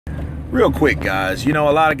Real quick, guys, a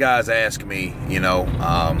lot of guys ask me, who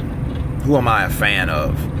am I a fan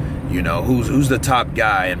of? Who's the top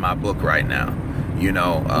guy in my book right now?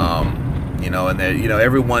 And then,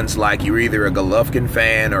 everyone's like, you're either a Golovkin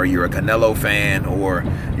fan or you're a Canelo fan or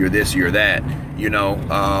you're this, you're that.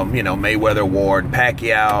 Mayweather, Ward,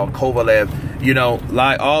 Pacquiao, Kovalev,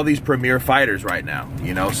 like all these premier fighters right now,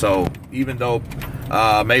 so even though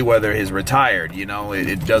Mayweather is retired,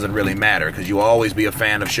 it doesn't really matter because you'll always be a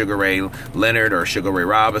fan of Sugar Ray Leonard or Sugar Ray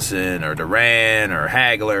Robinson or Duran or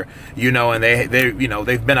Hagler, and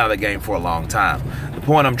they've been out of the game for a long time. The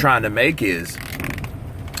point I'm trying to make is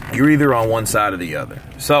you're either on one side or the other.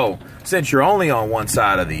 So since you're only on one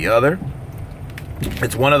side or the other,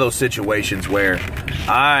 it's one of those situations where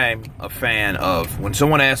I'm a fan of, when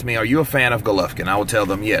someone asks me, are you a fan of Golovkin? I will tell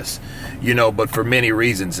them yes, but for many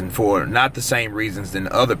reasons and for not the same reasons than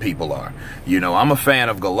other people are. I'm a fan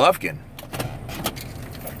of Golovkin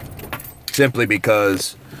simply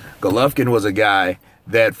because Golovkin was a guy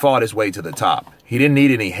that fought his way to the top. He didn't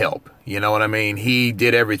need any help. You know what I mean? He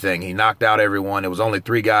did everything. He knocked out everyone. There was only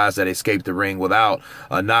 3 guys that escaped the ring without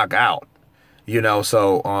a knockout.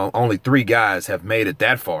 So only 3 guys have made it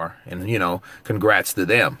that far, and, congrats to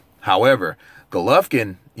them. However,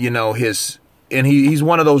 Golovkin, he's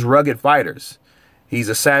one of those rugged fighters. He's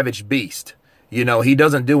a savage beast. He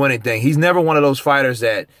doesn't do anything. He's never one of those fighters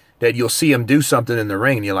that you'll see him do something in the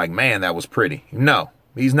ring and you're like, man, that was pretty. No,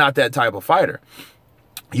 he's not that type of fighter.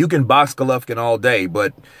 You can box Golovkin all day,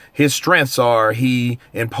 but his strengths are he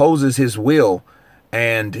imposes his will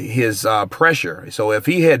and his pressure. So if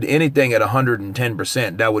he had anything at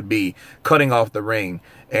 110%, that would be cutting off the ring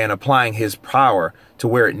and applying his power to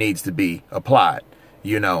where it needs to be applied,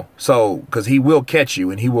 So, because he will catch you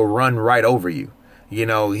and he will run right over you.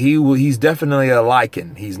 He's definitely a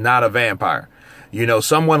lichen. He's not a vampire.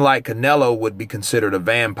 Someone like Canelo would be considered a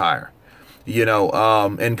vampire.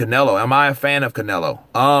 And Canelo, am I a fan of Canelo?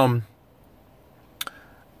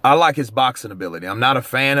 I like his boxing ability. I'm not a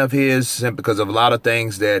fan of his simply because of a lot of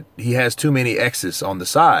things that he has too many X's on the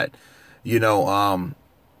side, and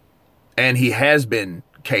he has been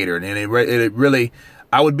catered. And it really,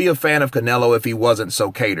 I would be a fan of Canelo if he wasn't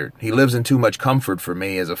so catered. He lives in too much comfort for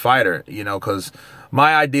me as a fighter, because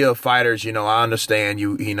my idea of fighters, I understand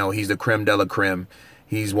he's the creme de la creme.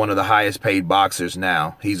 He's one of the highest paid boxers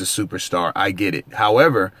now. He's a superstar. I get it.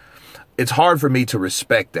 However, it's hard for me to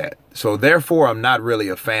respect that. So therefore, I'm not really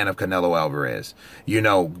a fan of Canelo Alvarez.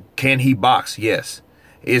 Can he box? Yes.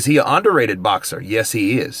 Is he an underrated boxer? Yes,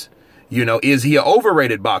 he is. Is he an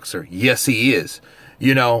overrated boxer? Yes, he is.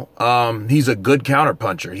 He's a good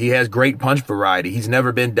counterpuncher. He has great punch variety. He's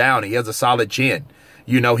never been down. He has a solid chin.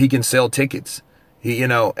 He can sell tickets.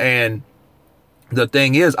 And the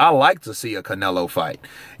thing is, I like to see a Canelo fight,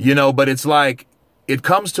 but it's like, it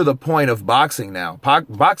comes to the point of boxing now.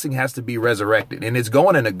 Boxing has to be resurrected, and it's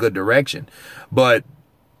going in a good direction. But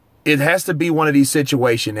it has to be one of these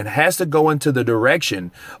situations. It has to go into the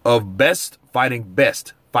direction of best fighting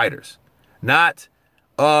best fighters. Not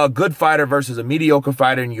a good fighter versus a mediocre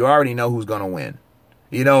fighter, and you already know who's going to win.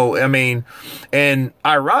 And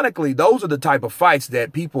ironically, those are the type of fights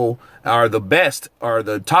that people are the best, are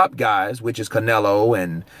the top guys, which is Canelo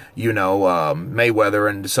and, Mayweather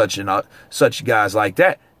and such guys like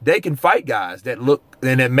that. They can fight guys that look,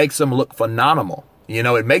 and it makes them look phenomenal.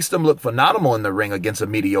 It makes them look phenomenal in the ring against a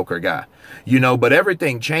mediocre guy, but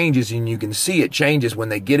everything changes, and you can see it changes when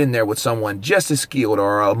they get in there with someone just as skilled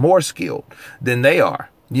or more skilled than they are.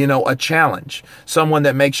 A challenge, someone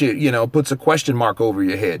that makes you, puts a question mark over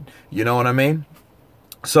your head. You know what I mean?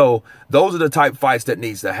 So those are the type fights that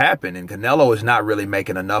needs to happen. And Canelo is not really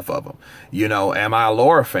making enough of them. Am I a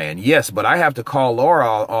Lara fan? Yes, but I have to call Lara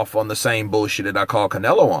off on the same bullshit that I call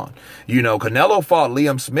Canelo on. Canelo fought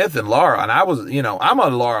Liam Smith and Lara, and I was, I'm a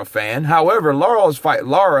Lara fan. However,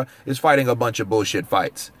 Lara is fighting a bunch of bullshit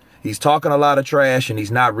fights. He's talking a lot of trash and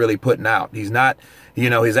he's not really putting out. He's not,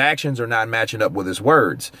 his actions are not matching up with his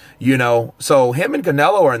words, so him and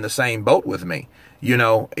Canelo are in the same boat with me.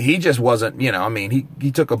 He just wasn't,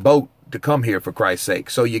 he took a boat to come here, for Christ's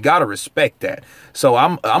sake. So you got to respect that. So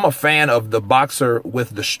I'm a fan of the boxer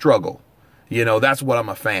with the struggle. That's what I'm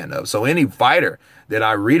a fan of. So any fighter that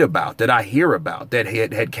I read about, that I hear about, that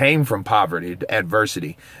had came from poverty,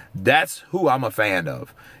 adversity, that's who I'm a fan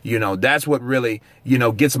of. That's what really,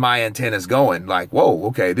 gets my antennas going. Like, whoa,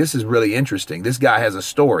 okay, this is really interesting. This guy has a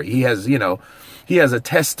story. He has, he has a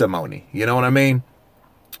testimony. You know what I mean?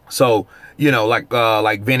 So, like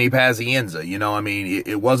Vinny Pazienza,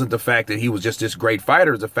 it wasn't the fact that he was just this great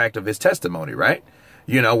fighter, it's the fact of his testimony, right?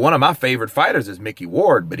 One of my favorite fighters is Mickey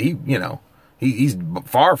Ward, but he's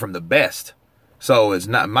far from the best. So it's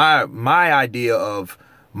not my idea of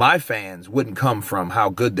my fans wouldn't come from how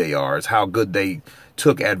good they are. It's how good they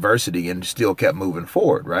took adversity and still kept moving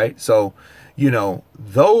forward, right? So, you know,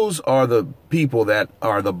 those are the people that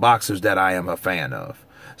are the boxers that I am a fan of.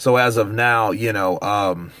 So as of now, you know,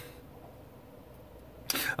 I'm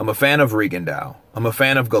a fan of Rigondeaux. I'm a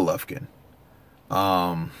fan of Golovkin.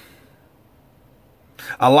 I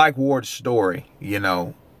like Ward's story, you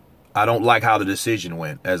know. I don't like how the decision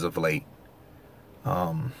went as of late.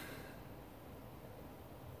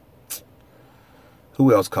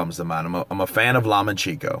 Who else comes to mind? I'm a fan of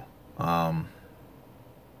Lomachenko. I'm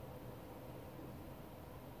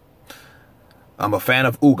a fan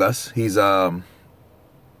of Ugas. He's a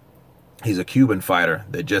Cuban fighter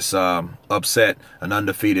that just upset an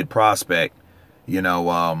undefeated prospect. You know,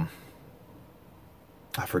 I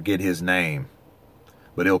forget his name,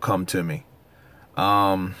 but it'll come to me.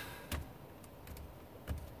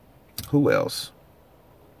 Who else?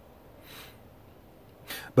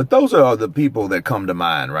 But those are the people that come to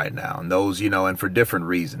mind right now. And those, you know, and for different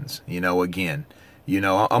reasons. You know, again, you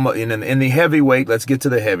know, in the heavyweight, let's get to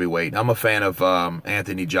the heavyweight. I'm a fan of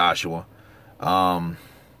Anthony Joshua. I'm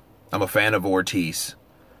a fan of Ortiz.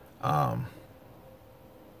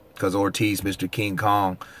 Because Ortiz, Mr. King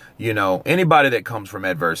Kong, you know, anybody that comes from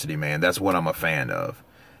adversity, man, that's what I'm a fan of.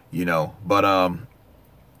 You know,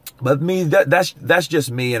 but me, that's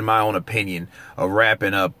just me and my own opinion of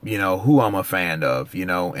wrapping up, you know, who I'm a fan of, you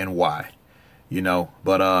know, and why, you know.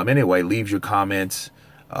 But anyway, leave your comments,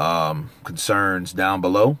 concerns down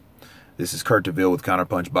below. This is Kurt DeVille with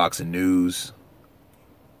Counterpunch Boxing News.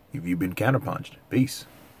 You've been counterpunched. Peace.